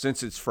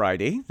Since it's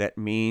Friday, that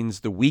means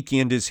the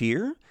weekend is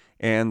here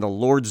and the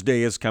Lord's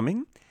Day is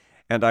coming.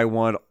 And I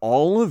want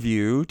all of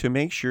you to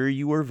make sure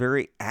you are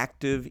very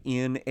active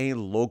in a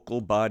local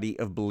body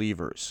of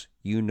believers.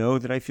 You know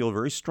that I feel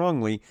very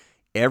strongly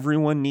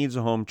everyone needs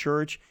a home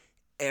church.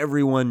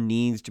 Everyone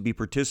needs to be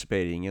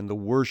participating in the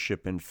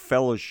worship and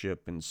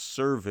fellowship and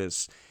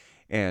service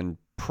and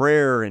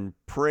prayer and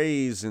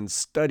praise and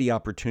study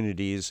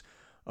opportunities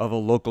of a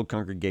local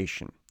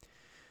congregation.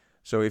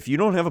 So if you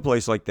don't have a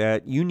place like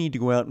that, you need to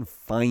go out and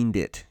find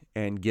it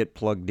and get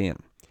plugged in.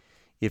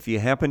 If you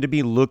happen to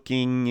be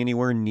looking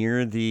anywhere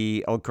near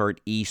the Elkhart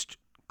East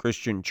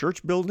Christian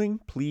Church building,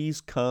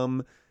 please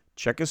come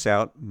check us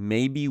out.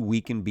 Maybe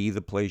we can be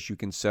the place you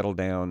can settle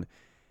down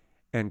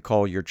and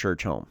call your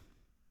church home.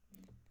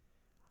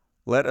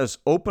 Let us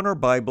open our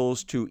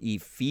Bibles to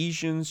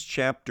Ephesians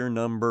chapter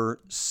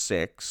number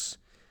 6,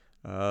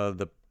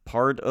 the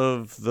part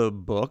of the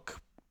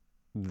book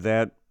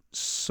that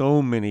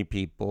so many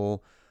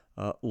people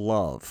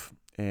love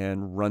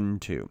and run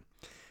to.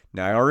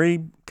 Now, I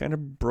already kind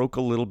of broke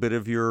a little bit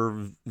of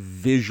your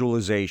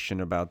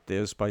visualization about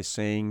this by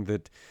saying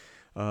that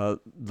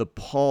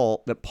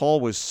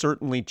Paul was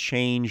certainly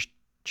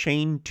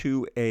chained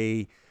to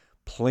a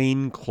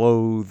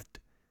plain-clothed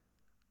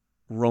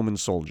Roman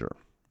soldier,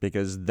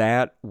 because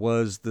that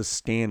was the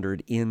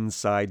standard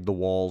inside the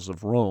walls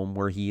of Rome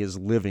where he is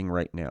living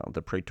right now.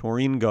 The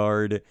Praetorian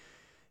Guard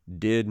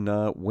did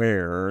not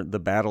wear the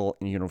battle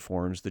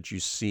uniforms that you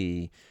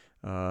see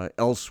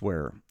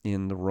elsewhere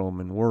in the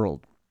Roman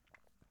world.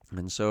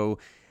 And so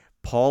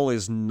Paul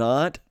is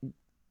not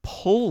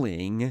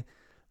pulling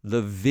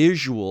the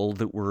visual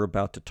that we're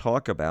about to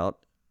talk about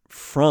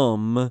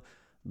from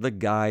the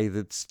guy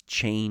that's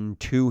chained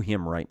to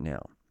him right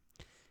now.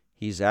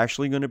 He's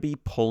actually going to be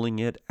pulling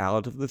it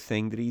out of the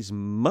thing that he's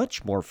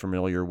much more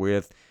familiar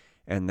with,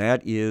 and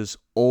that is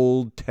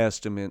Old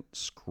Testament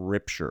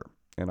Scripture.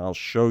 And I'll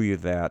show you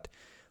that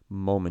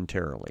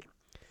momentarily.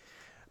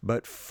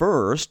 But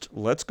first,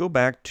 let's go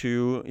back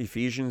to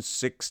Ephesians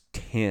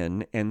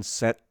 6:10 and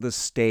set the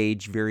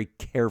stage very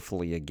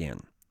carefully again.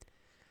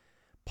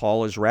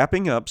 Paul is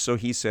wrapping up, so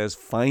he says,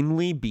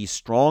 "Finally, be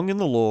strong in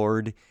the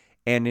Lord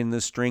and in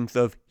the strength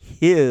of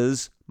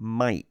His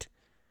might."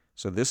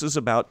 So this is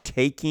about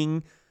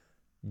taking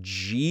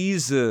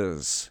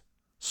Jesus'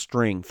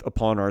 strength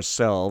upon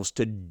ourselves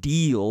to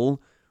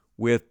deal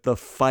with the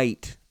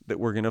fight that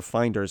we're going to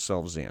find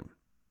ourselves in.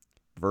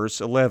 Verse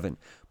 11,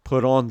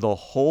 "Put on the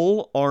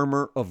whole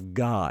armor of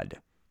God,"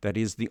 that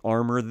is the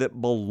armor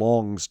that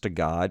belongs to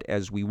God,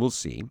 as we will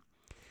see,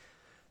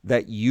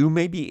 "that you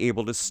may be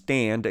able to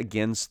stand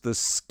against the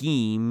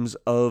schemes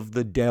of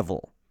the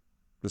devil."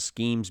 The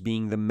schemes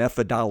being the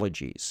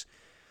methodologies,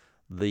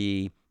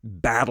 the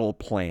battle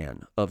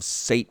plan of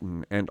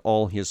Satan and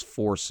all his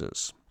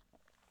forces.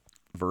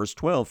 Verse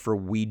 12, "For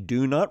we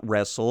do not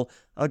wrestle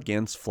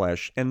against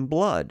flesh and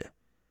blood."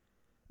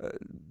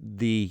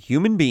 The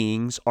human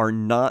beings are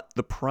not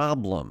the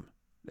problem.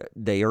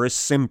 They are a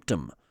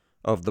symptom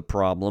of the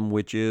problem,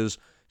 which is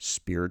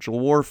spiritual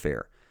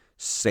warfare.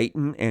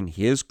 Satan and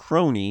his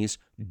cronies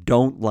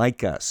don't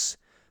like us.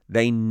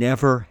 They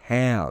never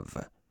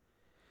have.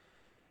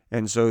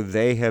 And so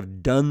they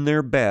have done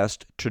their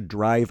best to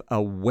drive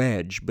a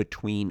wedge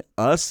between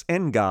us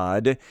and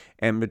God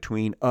and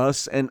between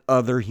us and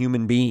other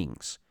human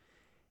beings.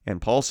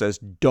 And Paul says,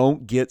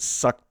 don't get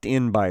sucked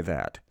in by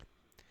that.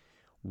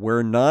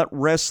 We're not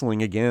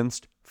wrestling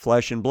against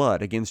flesh and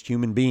blood, against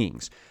human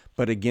beings,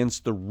 but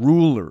against the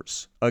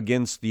rulers,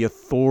 against the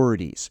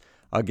authorities,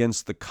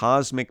 against the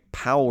cosmic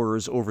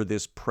powers over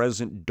this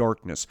present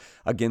darkness,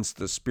 against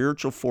the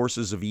spiritual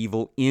forces of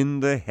evil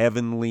in the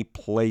heavenly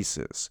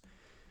places.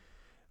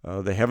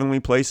 The heavenly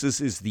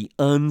places is the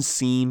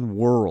unseen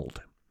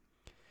world.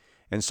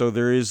 And so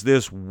there is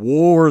this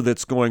war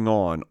that's going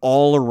on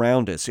all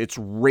around us. It's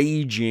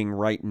raging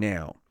right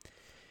now.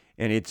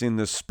 And it's in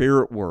the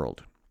spirit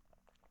world.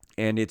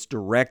 And it's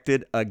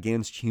directed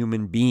against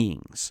human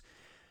beings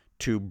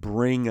to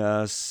bring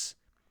us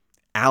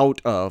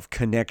out of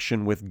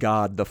connection with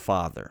God the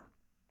Father.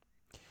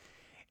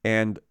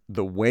 And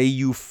the way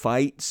you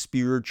fight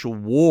spiritual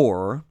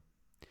war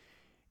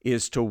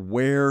is to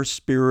wear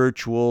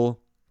spiritual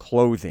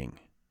clothing,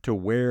 to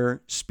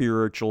wear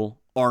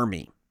spiritual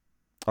armor.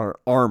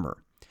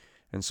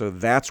 And so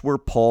that's where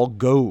Paul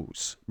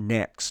goes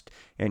next.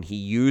 And he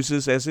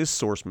uses as his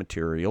source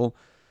material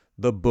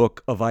the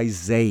book of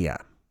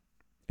Isaiah.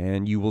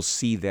 And you will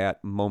see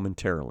that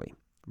momentarily.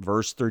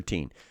 Verse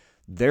 13,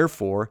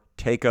 "Therefore,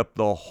 take up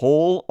the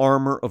whole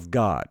armor of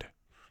God."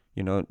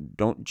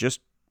 Don't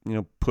just,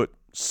 put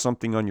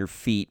something on your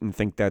feet and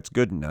think that's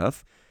good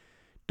enough.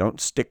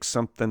 Don't stick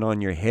something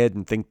on your head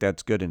and think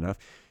that's good enough.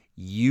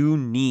 You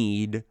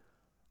need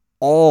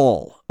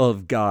all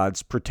of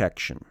God's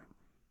protection.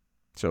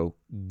 So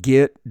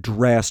get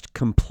dressed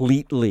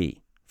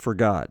completely for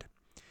God,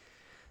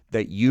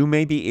 that you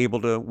may be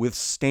able to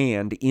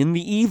withstand in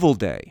the evil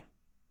day.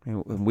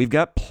 And we've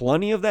got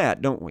plenty of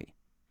that, don't we?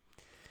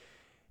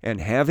 And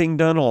having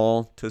done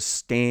all, to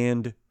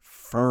stand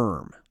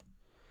firm.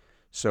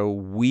 So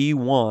we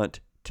want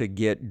to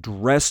get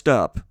dressed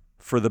up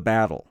for the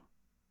battle.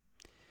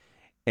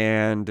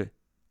 And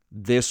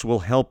this will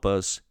help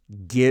us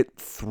get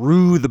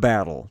through the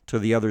battle to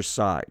the other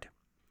side.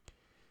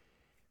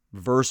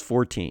 Verse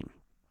 14,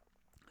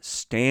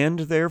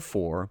 stand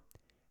therefore,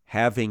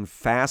 having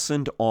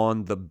fastened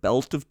on the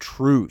belt of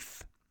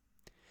truth.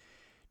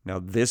 Now,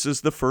 this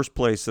is the first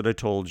place that I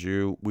told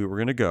you we were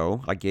going to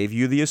go. I gave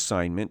you the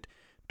assignment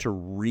to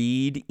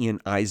read in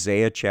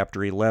Isaiah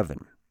chapter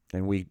 11.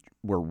 And we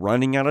were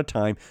running out of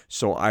time,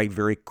 so I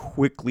very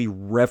quickly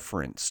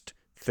referenced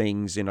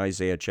things in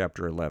Isaiah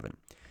chapter 11.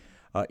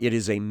 It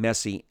is a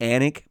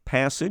messianic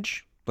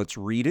passage. Let's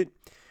read it.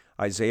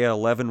 Isaiah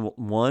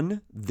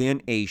 11:1,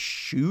 then a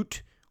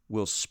shoot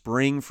will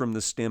spring from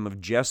the stem of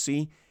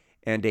Jesse,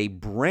 and a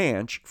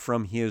branch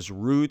from his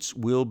roots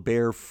will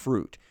bear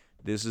fruit.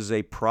 This is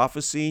a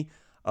prophecy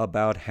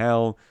about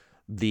how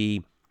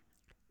the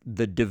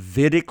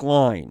Davidic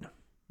line,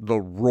 the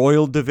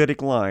royal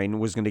Davidic line,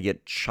 was going to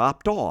get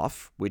chopped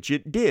off, which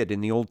it did in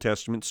the Old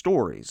Testament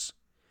stories,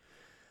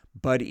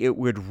 but it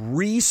would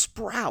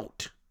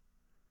resprout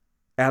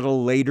at a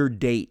later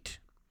date.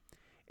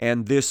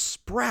 And this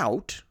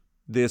sprout,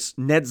 this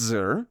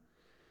netzer,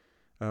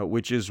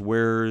 which is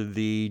where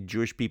the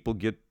Jewish people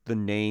get the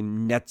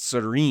name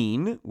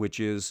Netzarim, which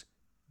is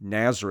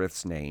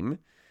Nazareth's name,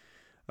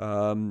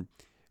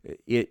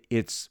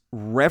 it's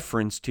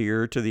referenced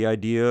here to the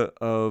idea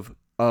of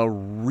a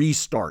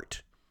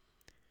restart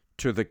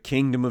to the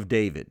kingdom of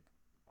David.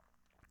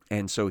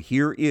 And so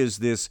here is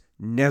this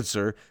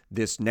Netzer,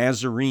 this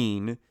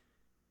Nazarene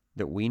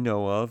that we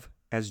know of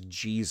as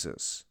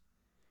Jesus.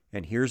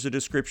 And here's a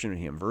description of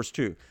him. Verse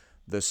 2,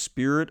 the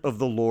Spirit of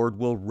the Lord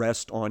will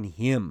rest on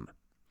him,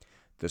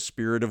 the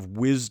Spirit of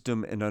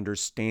wisdom and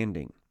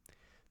understanding,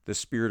 the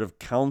Spirit of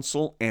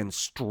counsel and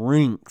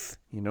strength.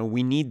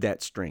 We need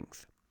that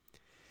strength.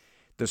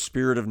 The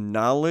Spirit of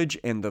knowledge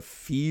and the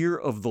fear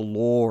of the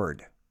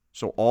Lord.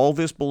 So all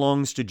this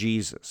belongs to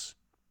Jesus.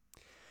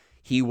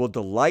 He will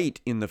delight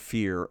in the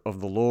fear of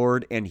the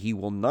Lord, and he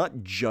will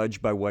not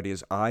judge by what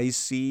his eyes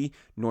see,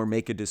 nor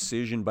make a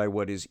decision by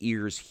what his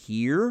ears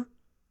hear.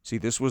 See,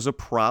 this was a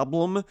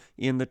problem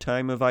in the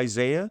time of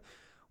Isaiah,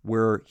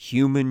 where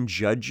human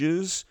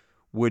judges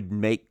would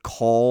make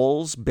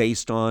calls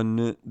based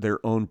on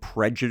their own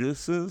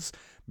prejudices,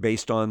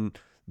 based on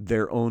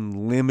their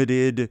own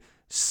limited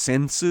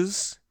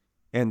senses,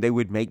 and they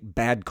would make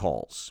bad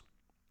calls.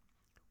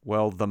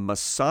 Well, the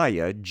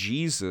Messiah,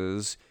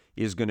 Jesus,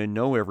 is going to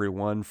know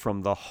everyone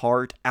from the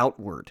heart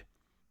outward.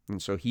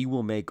 And so he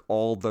will make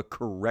all the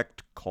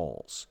correct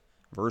calls.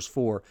 Verse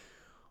 4,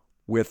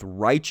 with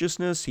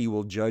righteousness he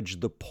will judge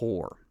the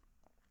poor.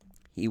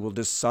 He will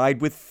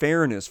decide with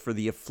fairness for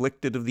the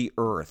afflicted of the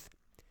earth.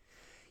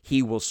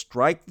 He will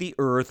strike the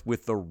earth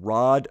with the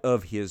rod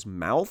of his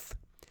mouth,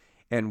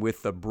 and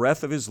with the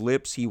breath of his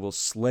lips he will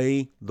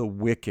slay the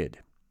wicked.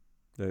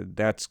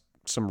 That's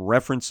some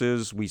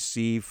references we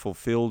see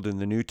fulfilled in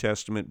the New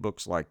Testament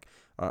books like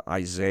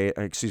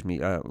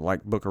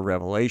like Book of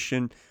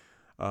Revelation,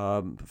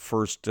 1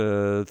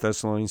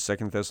 Thessalonians,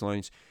 2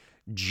 Thessalonians.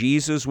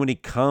 Jesus, when he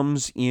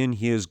comes in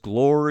his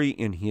glory,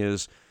 in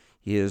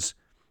his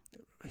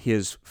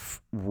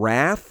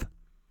wrath,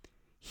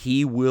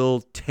 he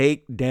will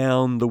take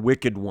down the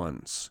wicked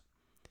ones.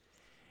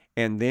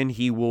 And then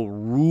he will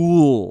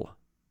rule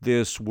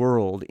this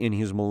world in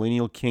his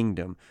millennial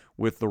kingdom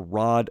with the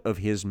rod of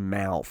his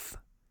mouth.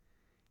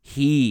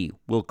 He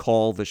will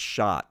call the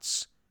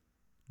shots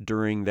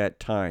during that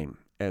time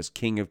as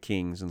King of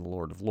Kings and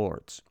Lord of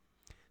Lords.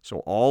 So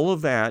all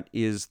of that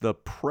is the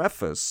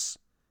preface,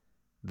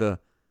 the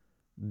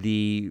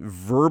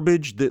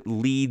verbiage that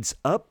leads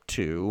up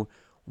to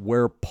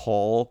where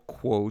Paul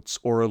quotes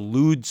or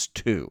alludes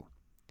to.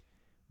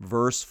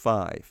 Verse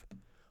 5,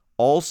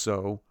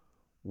 also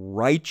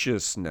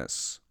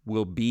righteousness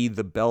will be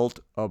the belt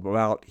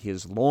about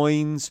his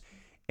loins,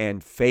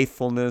 and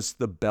faithfulness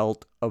the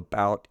belt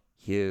about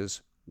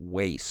his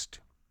waist.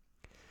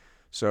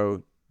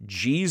 So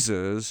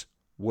Jesus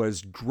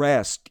was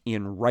dressed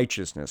in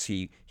righteousness.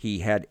 He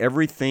had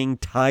everything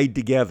tied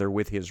together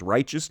with his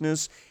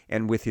righteousness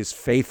and with his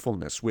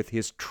faithfulness, with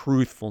his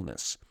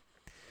truthfulness.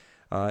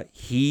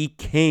 He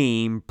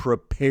came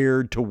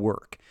prepared to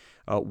work.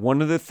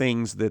 One of the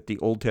things that the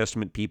Old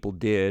Testament people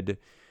did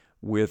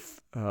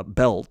with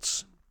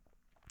belts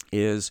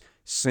is,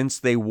 since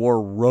they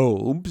wore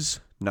robes,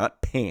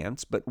 not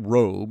pants, but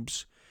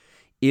robes,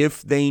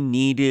 if they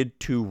needed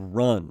to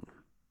run,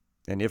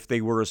 and if they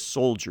were a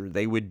soldier,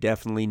 they would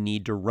definitely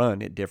need to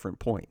run at different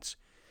points.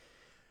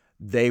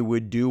 They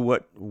would do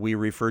what we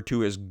refer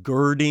to as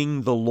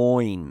girding the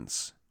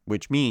loins,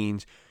 which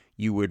means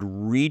you would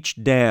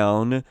reach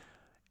down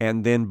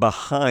and then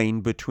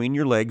behind, between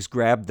your legs,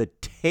 grab the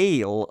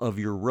tail of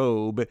your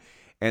robe,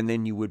 and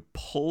then you would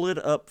pull it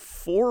up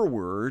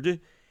forward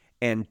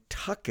and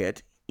tuck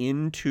it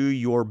into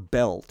your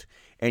belt.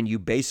 And you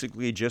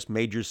basically just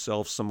made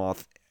yourself some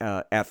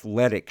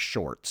athletic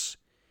shorts.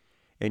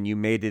 And you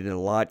made it a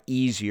lot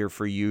easier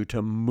for you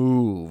to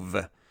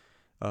move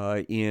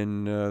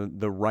in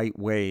the right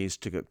ways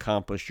to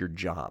accomplish your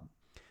job.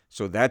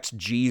 So that's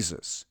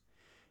Jesus.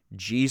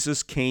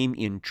 Jesus came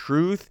in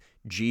truth.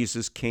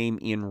 Jesus came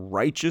in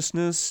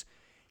righteousness.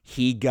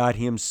 He got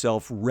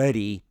himself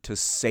ready to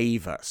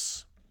save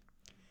us.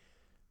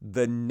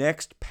 The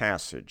next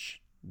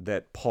passage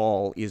that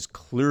Paul is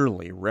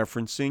clearly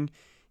referencing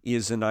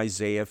is in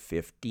Isaiah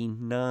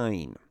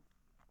 59.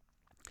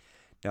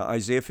 Now,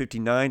 Isaiah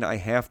 59, I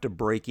have to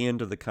break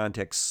into the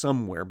context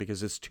somewhere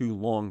because it's too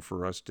long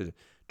for us to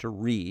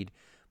read,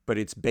 but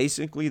it's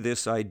basically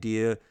this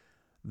idea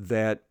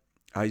that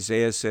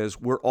Isaiah says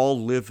we're all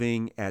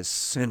living as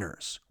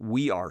sinners.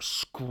 We are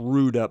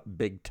screwed up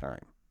big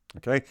time.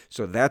 Okay,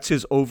 so that's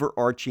his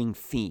overarching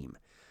theme.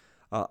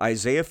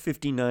 Isaiah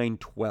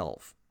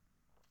 59:12.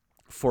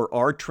 For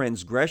our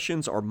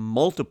transgressions are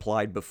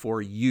multiplied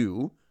before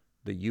you,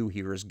 the you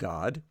here is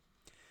God.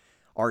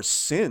 Our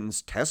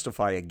sins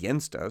testify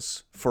against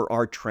us, for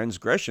our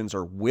transgressions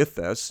are with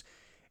us,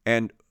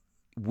 and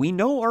we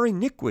know our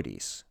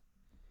iniquities.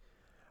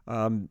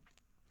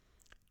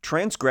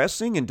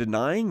 Transgressing and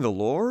denying the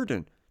Lord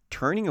and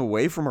turning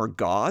away from our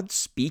God,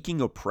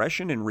 speaking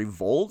oppression and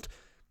revolt,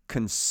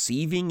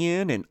 conceiving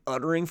in and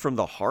uttering from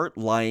the heart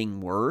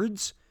lying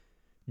words.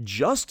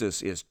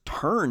 Justice is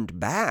turned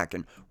back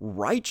and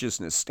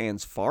righteousness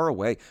stands far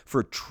away,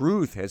 for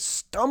truth has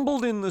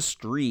stumbled in the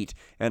street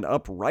and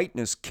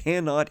uprightness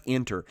cannot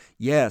enter.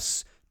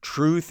 Yes,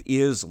 truth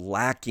is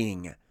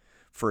lacking,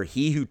 for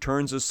he who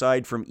turns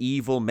aside from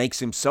evil makes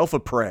himself a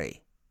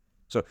prey.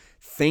 So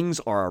things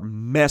are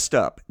messed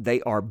up.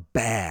 They are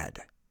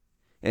bad.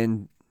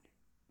 And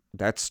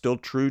that's still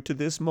true to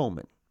this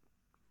moment.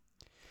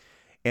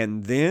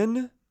 And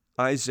then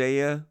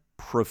Isaiah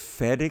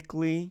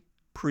prophetically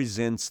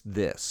presents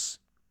this.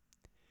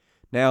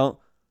 Now,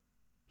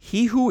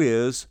 he who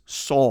is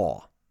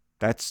saw.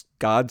 That's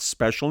God's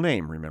special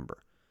name,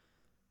 remember.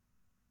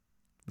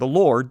 The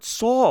Lord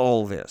saw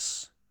all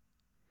this,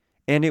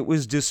 and it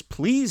was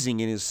displeasing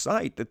in his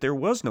sight that there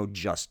was no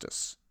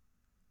justice.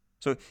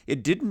 So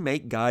it didn't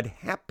make God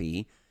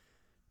happy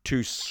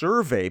to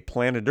survey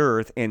planet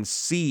Earth and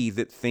see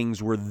that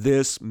things were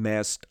this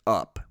messed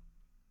up.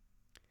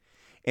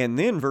 And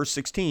then verse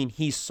 16,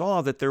 he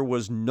saw that there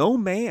was no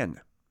man,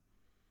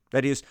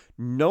 that is,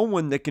 no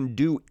one that can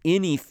do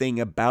anything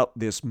about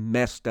this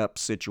messed up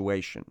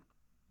situation.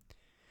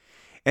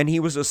 And he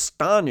was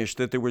astonished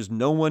that there was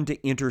no one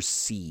to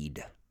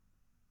intercede.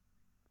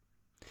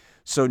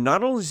 So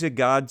not only did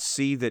God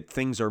see that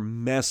things are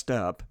messed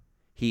up,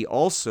 he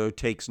also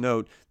takes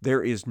note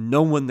there is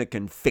no one that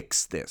can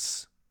fix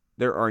this.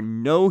 There are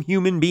no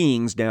human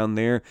beings down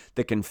there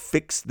that can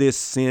fix this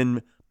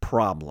sin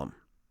problem.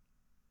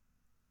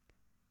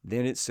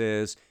 Then it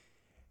says,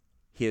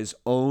 his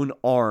own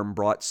arm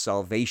brought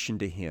salvation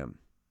to him,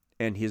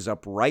 and his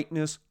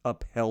uprightness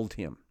upheld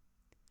him.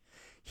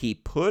 He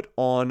put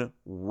on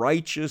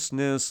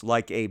righteousness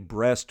like a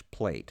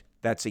breastplate.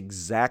 That's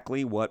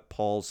exactly what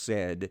Paul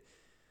said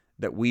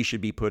that we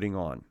should be putting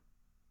on.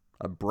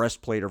 A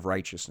breastplate of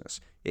righteousness.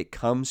 It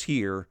comes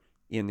here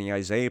in the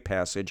Isaiah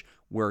passage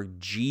where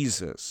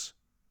Jesus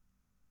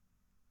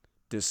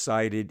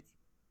decided,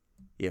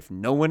 if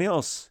no one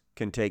else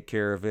can take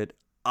care of it,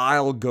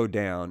 I'll go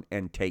down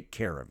and take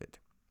care of it.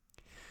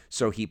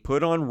 So he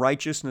put on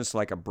righteousness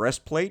like a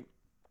breastplate,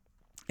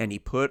 and he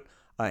put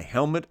a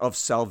helmet of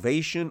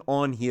salvation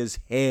on his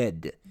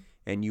head.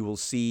 And you will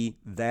see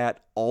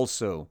that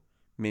also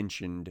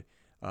mentioned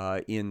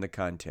in the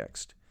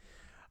context.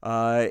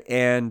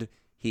 And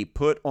he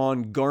put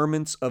on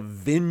garments of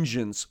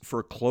vengeance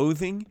for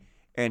clothing,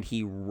 and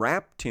he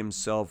wrapped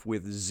himself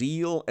with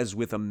zeal as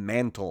with a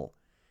mantle.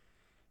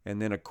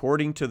 And then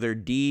according to their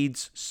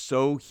deeds,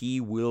 so he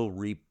will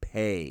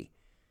repay.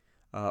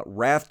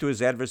 Wrath to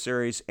his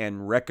adversaries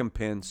and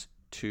recompense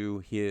to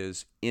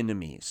his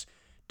enemies.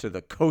 To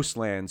the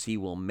coastlands he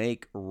will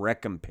make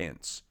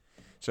recompense.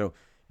 So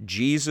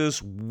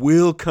Jesus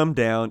will come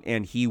down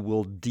and he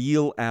will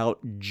deal out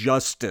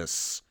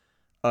justice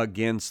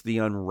against the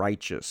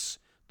unrighteous,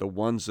 the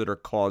ones that are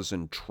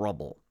causing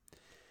trouble.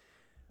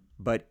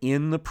 But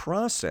in the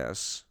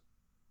process,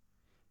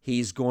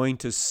 he's going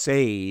to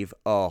save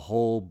a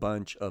whole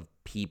bunch of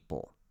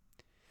people.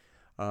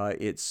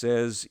 It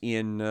says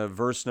in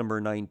verse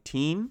number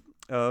 19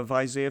 of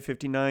Isaiah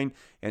 59,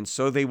 and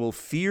so they will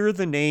fear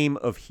the name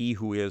of he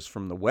who is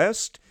from the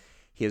west,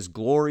 his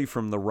glory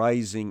from the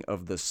rising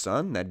of the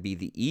sun, that'd be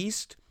the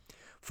east.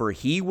 For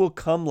he will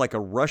come like a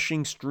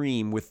rushing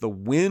stream with the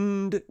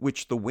wind,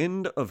 which the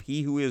wind of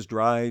he who is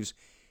drives.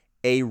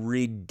 A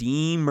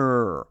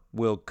redeemer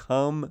will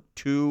come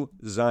to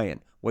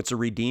Zion. What's a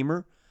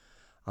redeemer?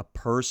 A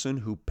person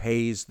who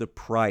pays the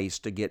price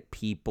to get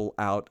people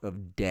out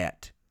of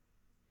debt.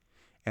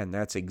 And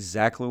that's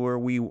exactly where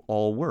we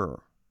all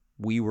were.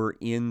 We were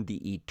in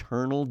the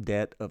eternal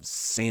debt of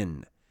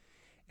sin,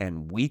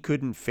 and we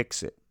couldn't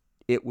fix it.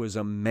 It was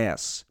a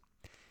mess.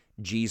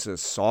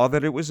 Jesus saw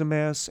that it was a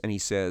mess, and he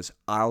says,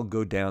 I'll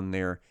go down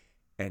there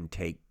and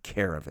take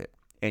care of it.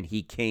 And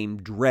he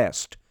came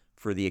dressed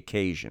for the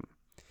occasion.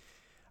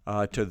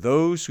 To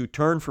those who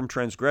turn from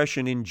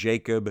transgression in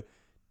Jacob,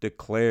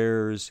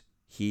 declares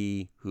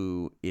he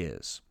who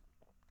is.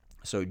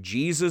 So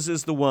Jesus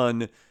is the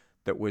one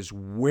that was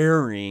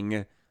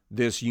wearing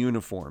this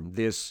uniform,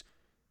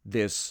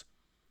 this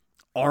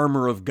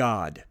armor of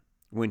God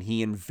when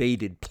he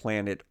invaded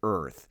planet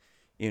Earth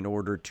in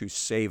order to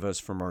save us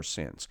from our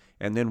sins.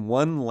 And then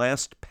one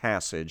last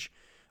passage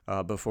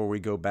before we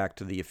go back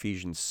to the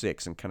Ephesians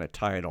 6 and kind of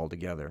tie it all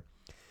together.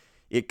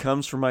 It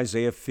comes from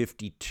Isaiah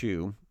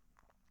 52,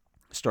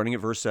 starting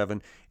at verse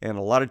 7, and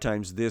a lot of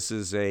times this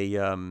is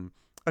a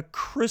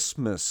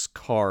Christmas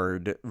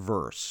card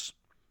verse.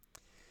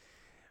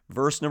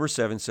 Verse number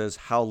 7 says,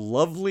 "How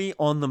lovely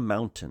on the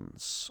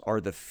mountains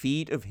are the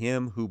feet of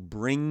him who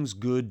brings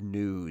good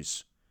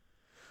news,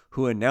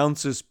 who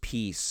announces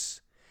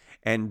peace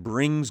and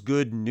brings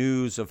good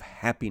news of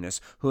happiness,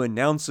 who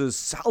announces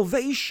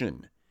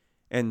salvation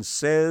and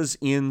says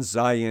in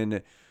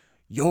Zion,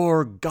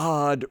 your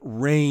God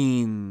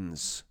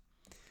reigns."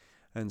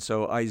 And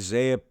so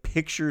Isaiah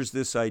pictures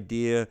this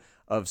idea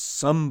of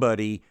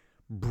somebody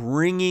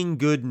bringing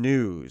good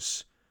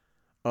news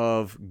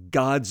of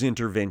God's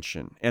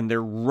intervention. And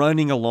they're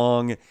running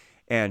along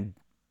and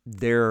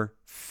their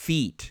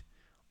feet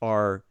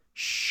are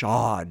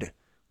shod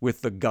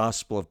with the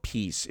gospel of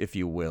peace, if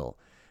you will.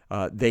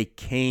 They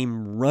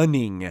came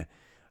running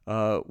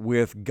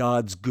with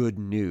God's good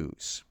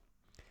news.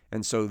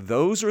 And so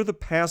those are the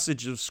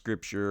passages of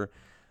Scripture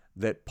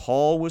that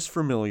Paul was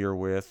familiar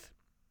with,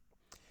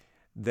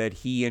 that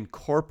he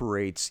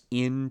incorporates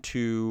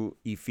into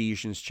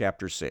Ephesians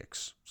chapter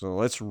 6. So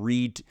let's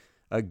read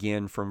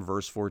again from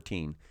verse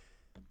 14.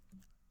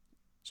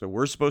 So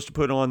we're supposed to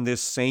put on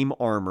this same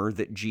armor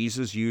that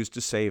Jesus used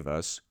to save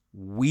us.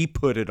 We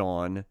put it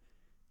on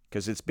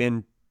because it's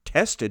been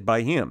tested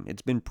by him.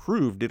 It's been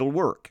proved it'll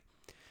work.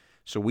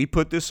 So we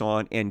put this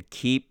on and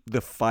keep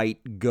the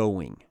fight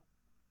going.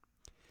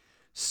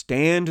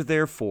 "Stand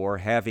therefore,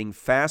 having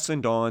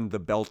fastened on the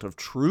belt of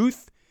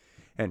truth,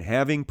 and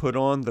having put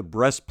on the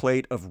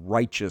breastplate of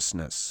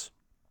righteousness."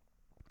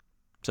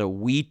 So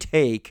we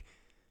take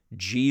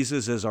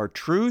Jesus as our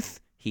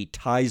truth. He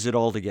ties it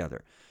all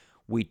together.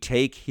 We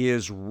take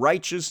his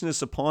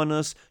righteousness upon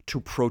us to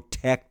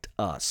protect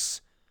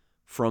us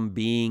from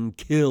being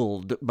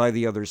killed by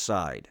the other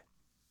side.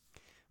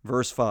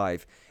 Verse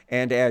 5,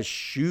 "And as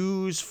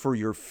shoes for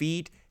your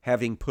feet,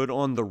 having put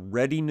on the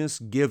readiness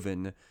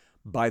given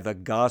by the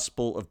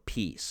gospel of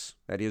peace."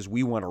 That is,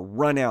 we want to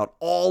run out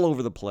all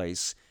over the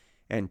place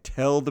and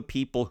tell the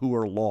people who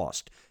are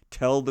lost,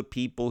 tell the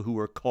people who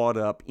are caught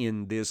up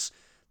in this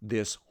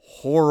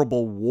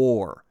horrible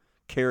war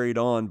carried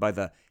on by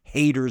the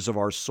haters of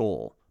our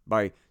soul,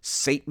 by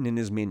Satan and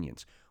his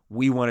minions.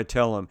 We want to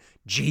tell them,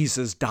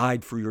 Jesus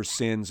died for your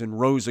sins and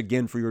rose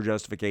again for your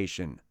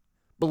justification.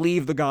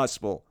 Believe the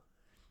gospel.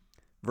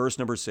 Verse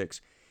number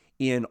 6,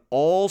 "In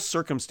all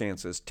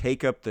circumstances,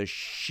 take up the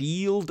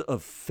shield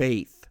of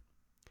faith."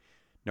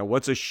 Now,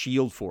 what's a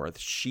shield for? The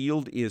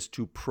shield is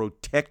to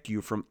protect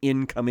you from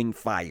incoming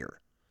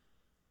fire,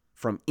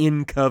 from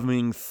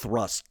incoming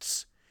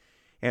thrusts.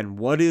 And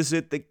what is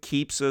it that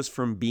keeps us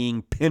from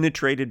being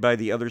penetrated by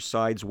the other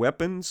side's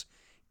weapons?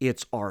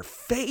 It's our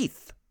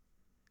faith.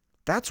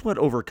 That's what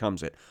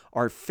overcomes it.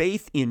 Our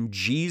faith in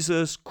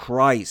Jesus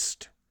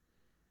Christ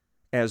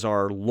as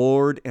our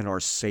Lord and our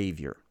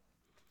Savior.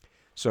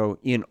 So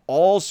in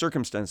all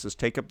circumstances,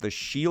 take up the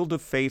shield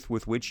of faith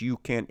with which you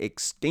can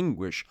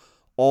extinguish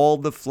all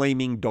the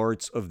flaming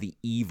darts of the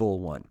evil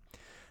one.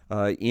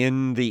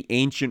 In the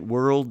ancient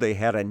world, they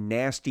had a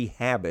nasty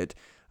habit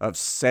of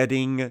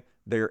setting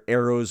their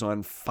arrows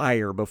on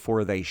fire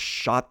before they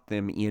shot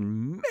them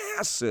in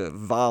massive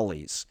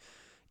volleys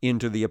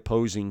into the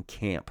opposing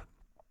camp.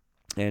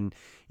 And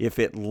if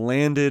it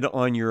landed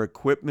on your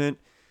equipment,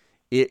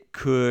 it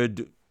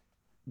could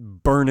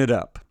burn it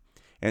up.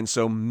 And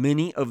so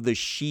many of the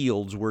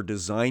shields were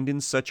designed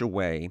in such a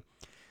way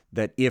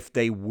that if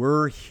they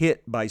were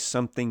hit by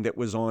something that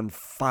was on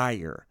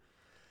fire,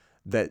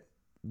 that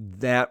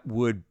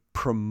would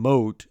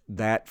promote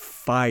that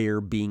fire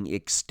being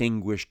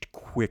extinguished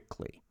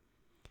quickly,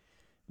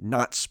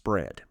 not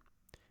spread.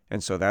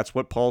 And so that's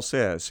what Paul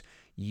says.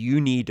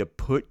 You need to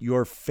put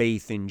your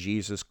faith in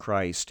Jesus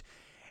Christ,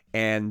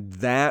 and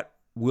that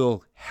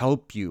will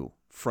help you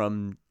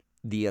from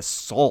the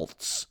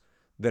assaults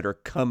that are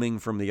coming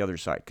from the other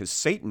side. Because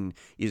Satan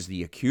is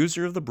the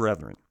accuser of the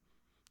brethren.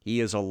 He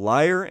is a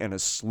liar and a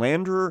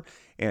slanderer,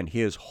 and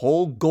his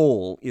whole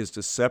goal is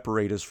to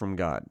separate us from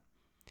God.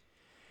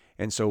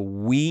 And so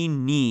we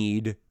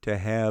need to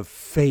have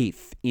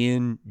faith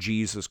in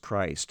Jesus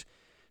Christ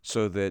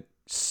so that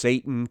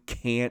Satan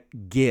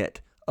can't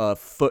get a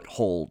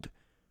foothold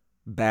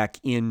back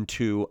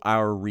into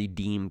our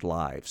redeemed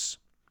lives.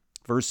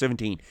 Verse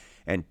 17,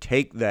 "And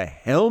take the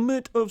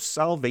helmet of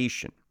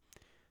salvation."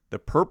 The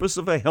purpose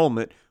of a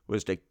helmet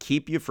was to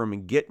keep you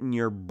from getting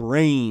your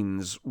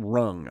brains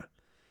wrung.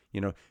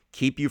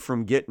 Keep you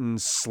from getting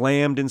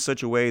slammed in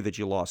such a way that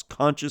you lost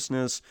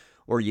consciousness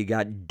or you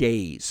got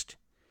dazed.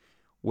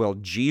 Well,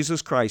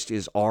 Jesus Christ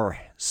is our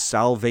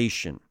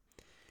salvation.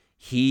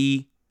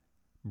 He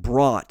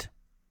brought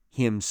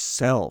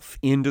himself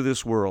into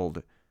this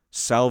world,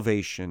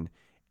 salvation,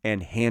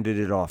 and handed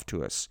it off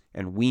to us.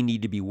 And we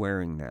need to be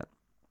wearing that.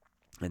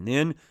 And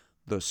then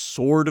the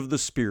sword of the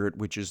Spirit,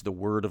 which is the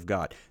Word of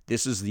God.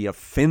 This is the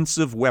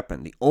offensive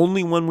weapon, the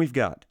only one we've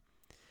got.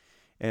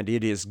 And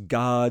it is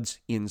God's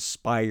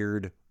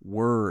inspired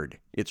Word.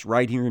 It's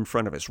right here in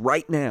front of us,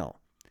 right now.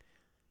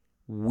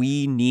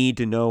 We need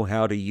to know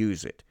how to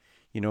use it.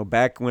 You know,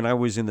 back when I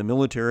was in the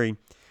military,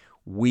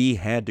 we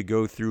had to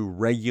go through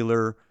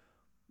regular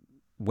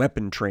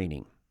weapon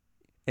training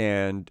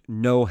and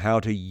know how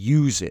to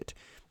use it.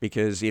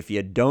 Because if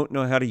you don't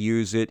know how to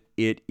use it,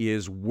 it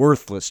is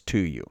worthless to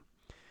you.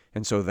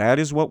 And so that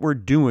is what we're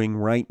doing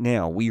right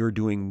now. We are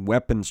doing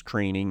weapons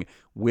training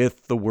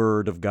with the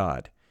Word of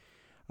God.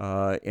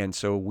 And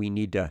so we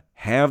need to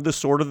have the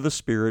sword of the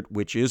Spirit,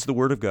 which is the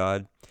Word of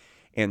God.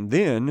 And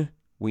then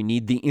we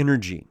need the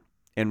energy,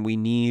 and we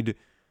need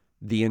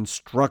the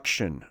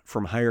instruction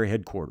from higher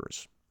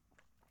headquarters.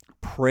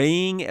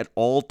 Praying at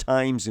all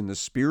times in the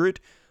Spirit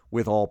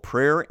with all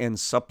prayer and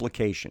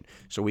supplication.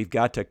 So we've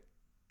got to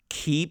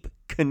keep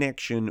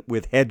connection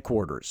with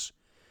headquarters.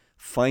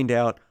 Find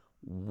out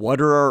what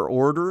are our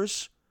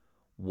orders,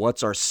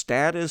 what's our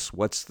status,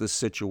 what's the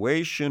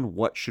situation,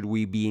 what should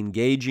we be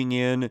engaging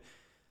in.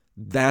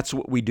 That's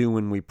what we do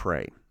when we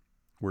pray.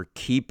 We're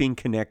keeping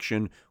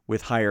connection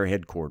with higher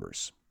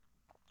headquarters.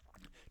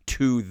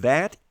 To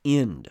that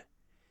end,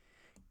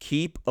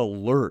 keep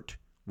alert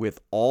with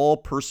all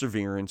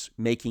perseverance,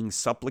 making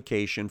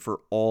supplication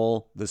for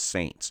all the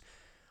saints.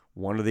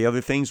 One of the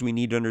other things we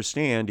need to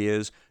understand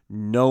is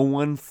no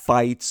one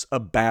fights a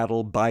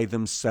battle by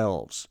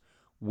themselves.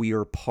 We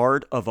are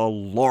part of a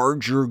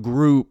larger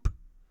group.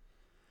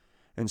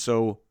 And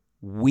so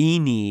we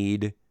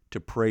need to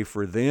pray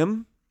for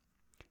them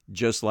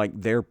just like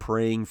they're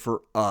praying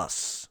for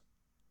us.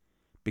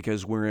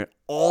 Because we're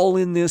all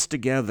in this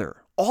together,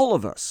 all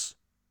of us.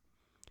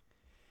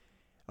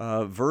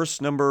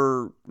 Verse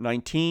number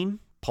 19,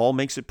 Paul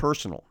makes it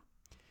personal.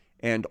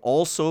 And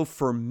also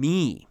for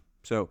me.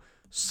 So,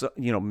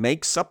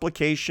 make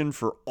supplication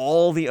for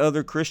all the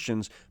other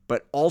Christians,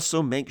 but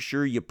also make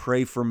sure you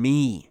pray for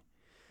me.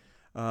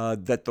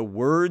 That the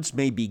words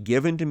may be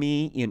given to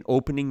me in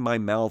opening my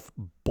mouth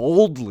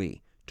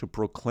boldly to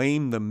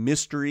proclaim the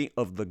mystery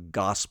of the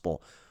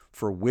gospel,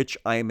 for which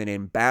I am an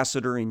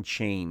ambassador in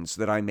chains,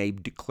 that I may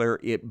declare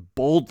it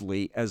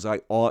boldly as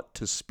I ought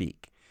to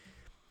speak.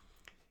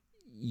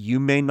 You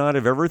may not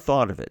have ever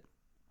thought of it,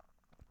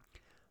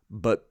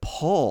 but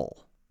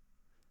Paul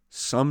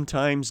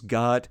sometimes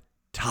got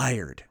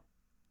tired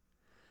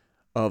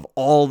of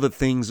all the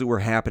things that were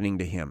happening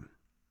to him.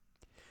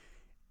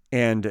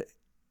 And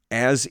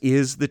as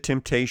is the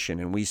temptation,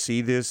 and we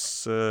see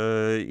this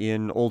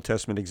in Old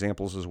Testament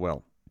examples as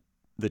well,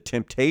 the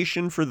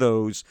temptation for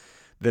those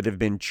that have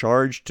been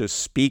charged to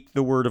speak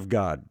the word of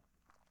God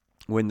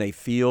when they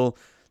feel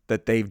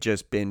that they've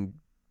just been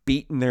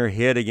beating their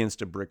head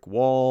against a brick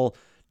wall,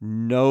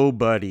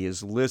 nobody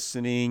is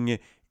listening,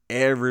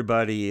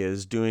 everybody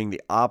is doing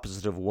the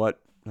opposite of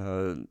what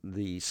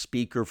the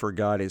speaker for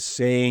God is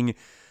saying.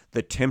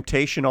 The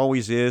temptation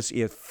always is,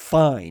 if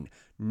fine,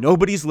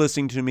 nobody's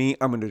listening to me,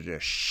 I'm going to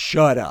just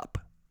shut up.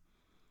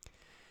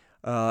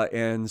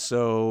 And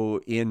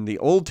so in the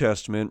Old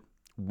Testament,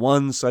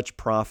 one such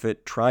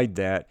prophet tried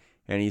that,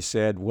 and he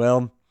said,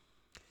 well,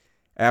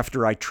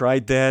 after I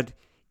tried that,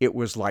 it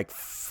was like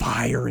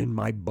fire in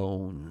my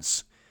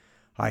bones.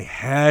 I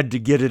had to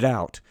get it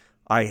out.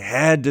 I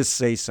had to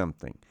say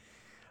something.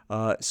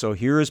 So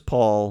here is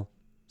Paul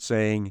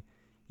saying,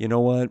 you know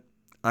what?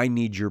 I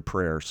need your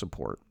prayer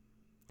support.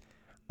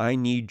 I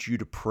need you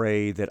to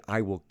pray that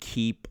I will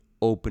keep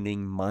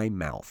opening my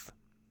mouth,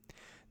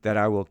 that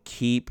I will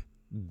keep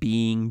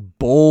being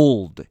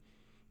bold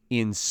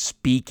in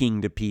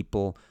speaking to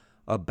people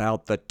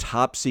about the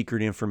top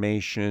secret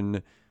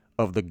information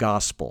of the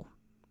gospel,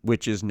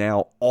 which is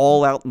now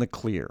all out in the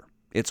clear.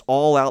 It's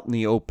all out in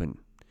the open,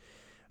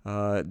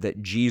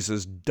 that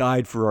Jesus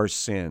died for our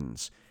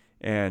sins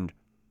and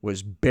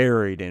was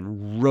buried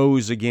and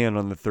rose again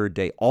on the third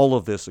day. All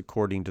of this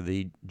according to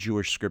the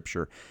Jewish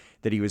scripture,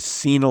 that he was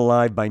seen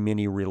alive by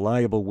many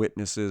reliable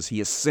witnesses.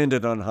 He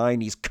ascended on high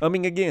and he's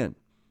coming again.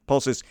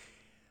 Paul says,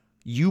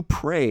 you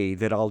pray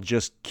that I'll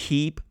just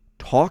keep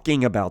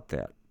talking about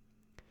that.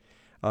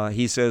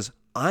 He says,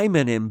 I'm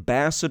an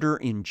ambassador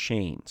in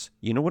chains.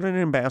 You know what an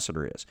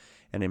ambassador is?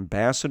 An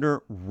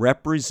ambassador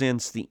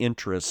represents the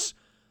interests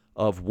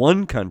of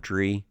one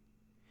country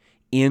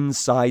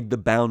inside the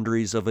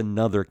boundaries of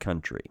another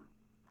country.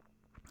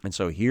 And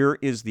so here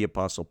is the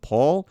Apostle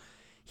Paul.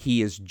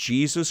 He is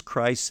Jesus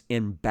Christ's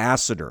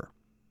ambassador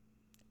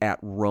at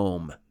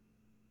Rome.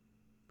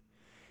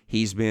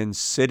 He's been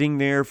sitting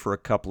there for a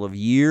couple of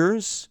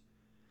years,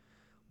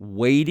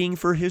 waiting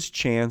for his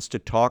chance to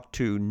talk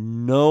to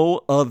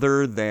no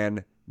other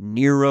than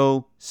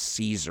Nero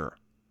Caesar.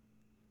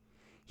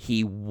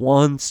 He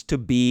wants to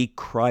be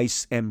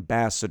Christ's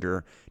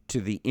ambassador to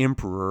the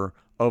emperor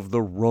of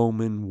the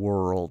Roman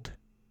world.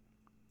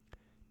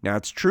 Now,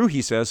 it's true,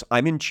 he says,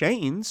 I'm in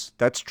chains.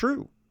 That's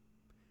true.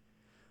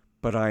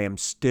 But I am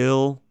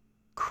still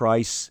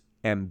Christ's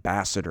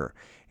ambassador,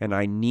 and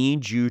I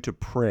need you to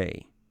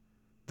pray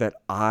that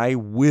I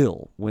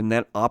will, when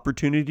that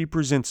opportunity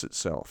presents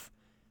itself,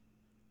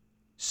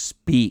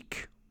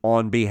 speak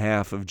on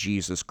behalf of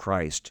Jesus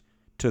Christ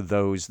to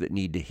those that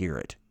need to hear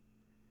it.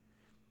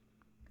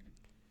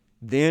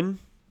 Then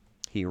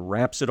he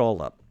wraps it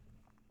all up.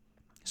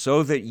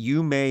 So that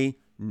you may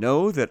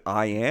know that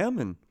I am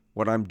and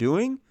what I'm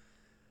doing,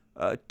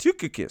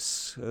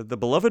 Tychicus, the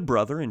beloved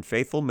brother and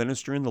faithful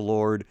minister in the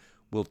Lord,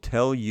 will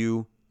tell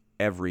you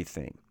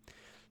everything.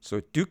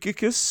 So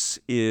Tychicus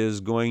is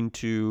going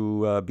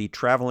to be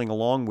traveling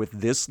along with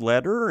this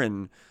letter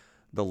and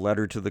the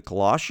letter to the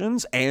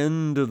Colossians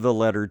and the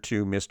letter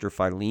to Mr.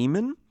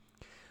 Philemon.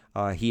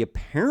 He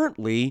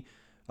apparently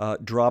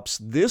drops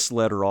this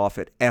letter off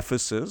at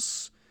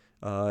Ephesus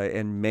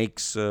and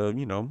makes,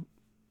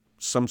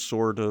 some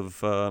sort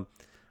of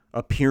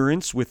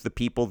appearance with the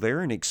people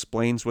there and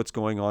explains what's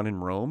going on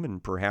in Rome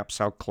and perhaps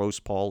how close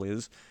Paul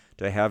is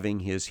to having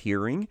his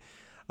hearing.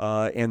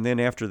 And then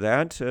after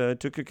that,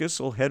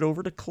 Tychicus will head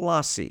over to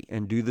Colossae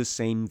and do the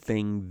same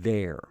thing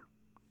there.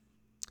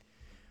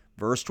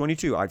 Verse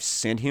 22, I've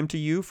sent him to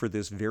you for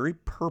this very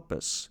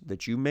purpose,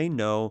 that you may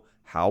know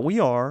how we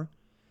are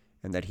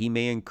and that he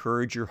may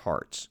encourage your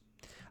hearts.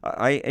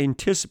 I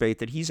anticipate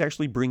that he's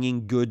actually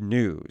bringing good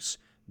news,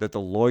 that the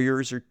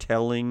lawyers are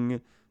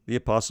telling the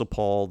Apostle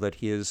Paul that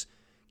his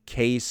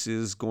case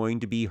is going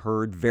to be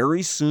heard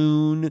very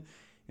soon.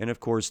 And of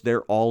course,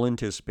 they're all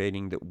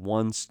anticipating that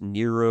once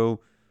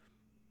Nero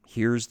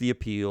hears the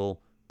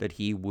appeal, that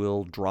he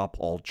will drop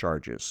all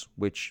charges,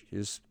 which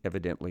is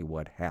evidently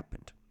what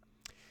happened.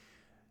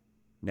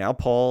 Now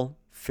Paul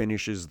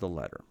finishes the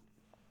letter.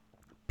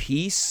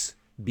 Peace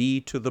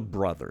be to the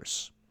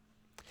brothers,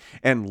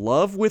 and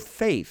love with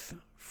faith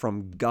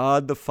from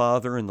God the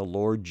Father and the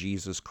Lord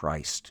Jesus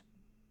Christ.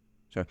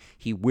 So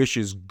he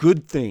wishes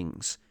good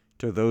things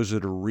to those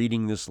that are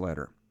reading this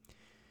letter.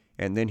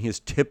 And then his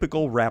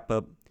typical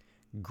wrap-up,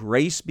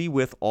 grace be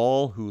with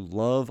all who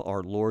love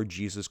our Lord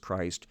Jesus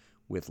Christ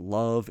with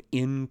love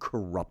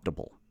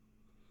incorruptible.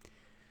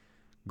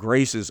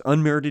 Grace is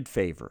unmerited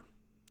favor,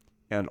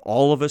 and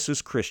all of us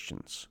as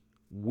Christians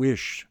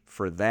wish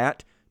for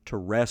that to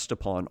rest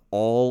upon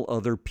all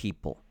other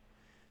people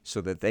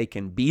so that they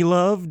can be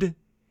loved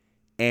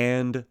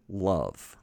and love.